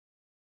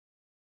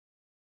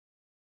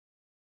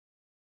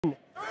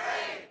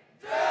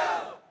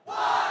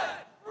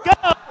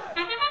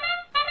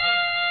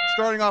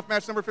Starting off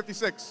match number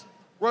 56.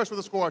 Rush with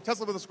a score,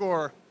 Tesla with a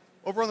score.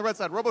 Over on the red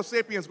side, Robo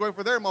Sapiens going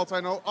for their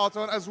multi-note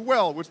auton as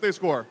well, which they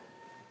score.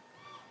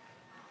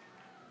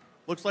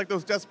 Looks like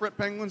those Desperate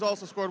Penguins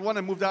also scored one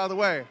and moved out of the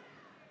way.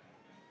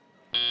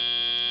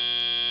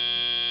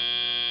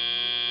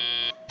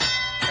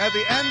 At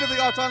the end of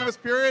the autonomous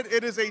period,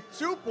 it is a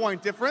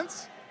 2-point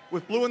difference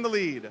with blue in the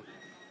lead.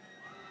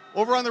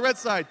 Over on the red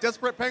side,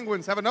 Desperate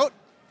Penguins have a note,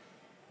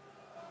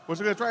 which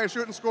are going to try to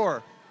shoot and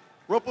score.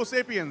 Robo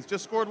Sapiens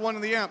just scored one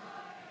in the amp.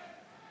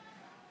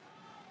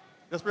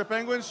 Desperate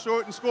Penguins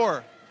shoot and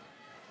score.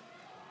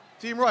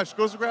 Team Rush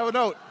goes to grab a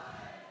note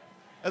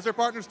as their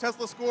partners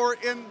Tesla score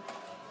in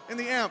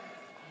the amp.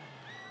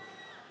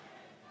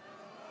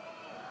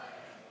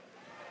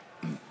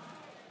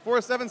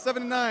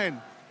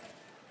 4-7-7-9.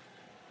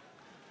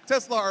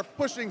 Tesla are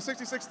pushing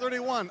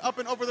 66-31 up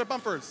and over their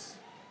bumpers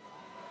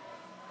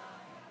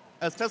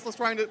as Tesla's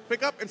trying to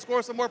pick up and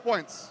score some more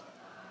points.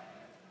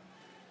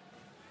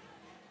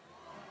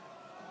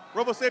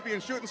 Robo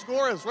Sapiens shoot and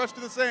score as Rush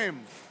do the same,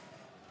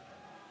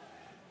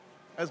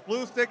 as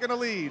Blue's taking a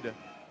lead.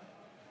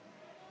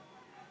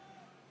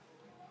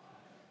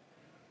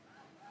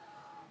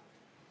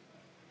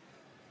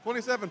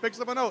 '27 picks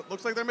up a note.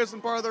 Looks like they're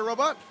missing part of their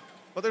robot,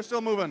 but they're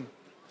still moving.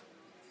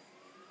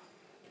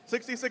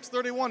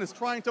 66-31 is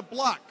trying to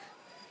block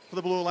for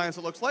the Blue Alliance,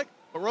 it looks like,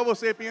 but Robo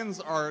Sapiens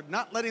are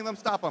not letting them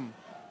stop them.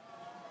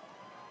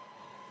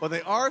 But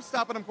they are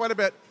stopping them quite a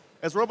bit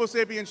as Robo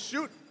Sapiens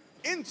shoot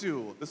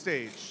into the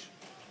stage.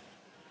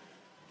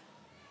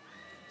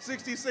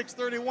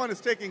 66-31 is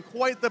taking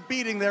quite the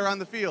beating there on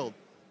the field,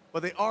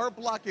 but they are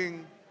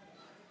blocking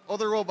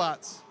other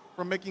robots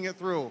from making it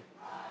through.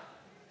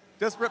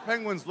 Desperate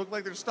Penguins look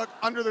like they're stuck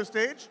under their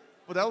stage,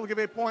 but that will give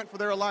a point for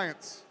their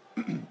alliance.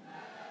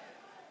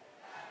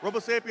 Robo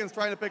Sapiens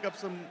trying to pick up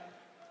some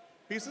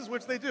pieces,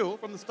 which they do,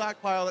 from the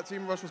stockpile that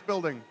Team Rush was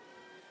building.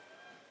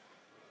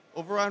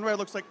 Over on red,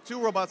 looks like 2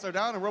 robots are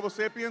down, and Robo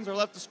Sapiens are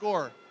left to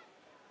score.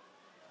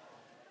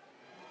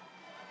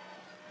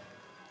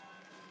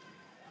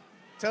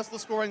 Tesla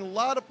scoring a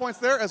lot of points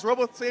there, as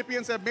Robo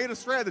Sapiens have made a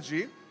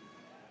strategy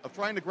of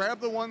trying to grab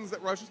the ones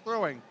that Rush is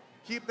throwing.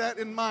 Keep that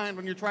in mind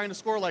when you're trying to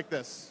score like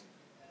this.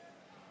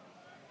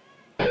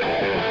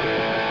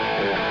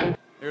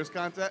 There's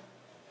contact.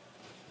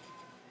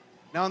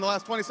 Now in the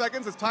last 20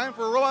 seconds, it's time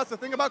for robots to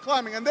think about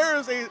climbing, and there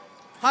is a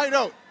high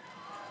note.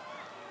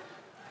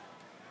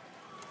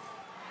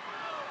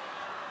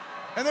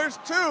 And there's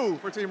 2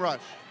 for Team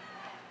Rush.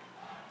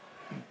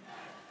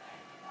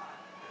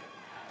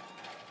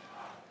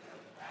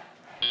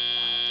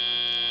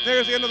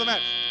 There's the end of the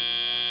match.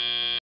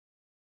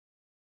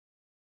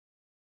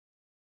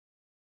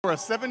 For a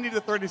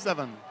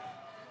 70-37.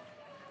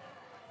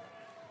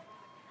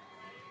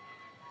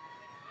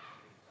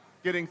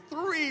 Getting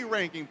 3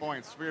 ranking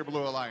points for your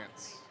Blue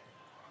Alliance.